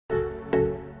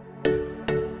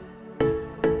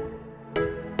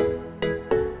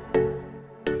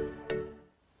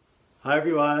Hi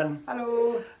everyone.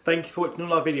 Hello. Thank you for watching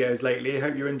all our videos lately. I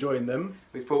hope you're enjoying them.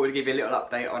 We thought we'd give you a little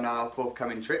update on our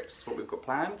forthcoming trips, what we've got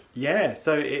planned. Yeah,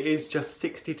 so it is just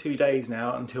 62 days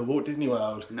now until Walt Disney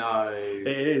World. No. It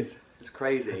is. It's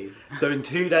crazy. So in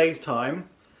 2 days time,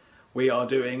 we are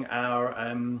doing our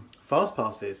fast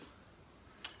passes.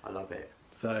 I love it.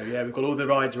 So yeah, we've got all the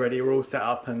rides ready, we're all set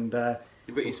up and...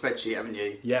 You've got your spreadsheet, haven't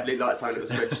you? Yeah. Luke likes to have a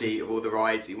little spreadsheet of all the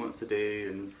rides he wants to do,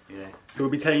 and yeah. So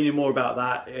we'll be telling you more about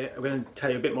that. We're going to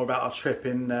tell you a bit more about our trip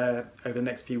in over the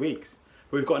next few weeks.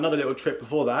 We've got another little trip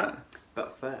before that.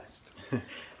 But first,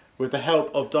 with the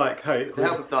help of Diet Coke. with the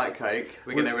help of Diet Coke,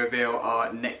 we're going to reveal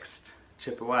our next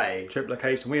trip away. Trip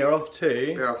location. We are off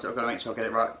to... We're off to, I've got to make sure I get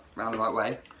it right round the right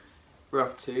way. We're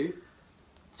off to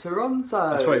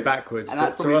Toronto. That's probably backwards. And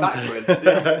that's probably Toronto. backwards.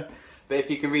 Yeah. But if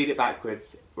you can read it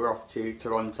backwards, we're off to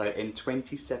Toronto in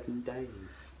 27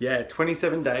 days. Yeah,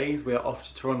 27 days, we are off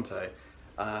to Toronto.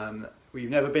 We've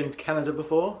never been to Canada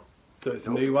before, so it's a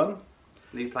new one.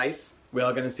 New place. We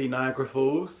are going to see Niagara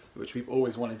Falls, which we've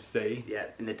always wanted to see. Yeah,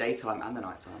 in the daytime and the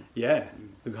nighttime. Yeah,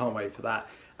 so we can't wait for that.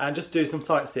 And just do some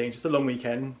sightseeing, just a long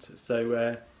weekend, so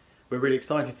we're really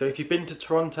excited. So if you've been to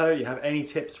Toronto, you have any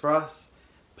tips for us,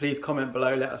 please comment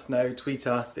below, let us know, tweet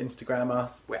us, Instagram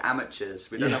us. We're amateurs,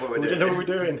 we don't know what we're doing. We don't know what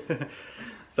we're doing.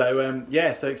 So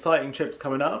yeah, so exciting trips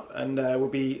coming up, and we'll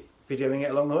be videoing it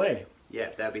along the way. Yeah,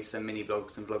 there'll be some mini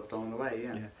vlogs and vlogs along the way,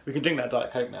 yeah. We can drink that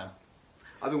Diet Coke now.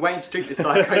 I've been waiting to drink this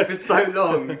Diet Coke for so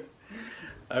long.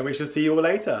 We shall see you all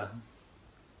later.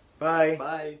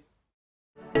 Bye.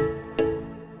 Bye.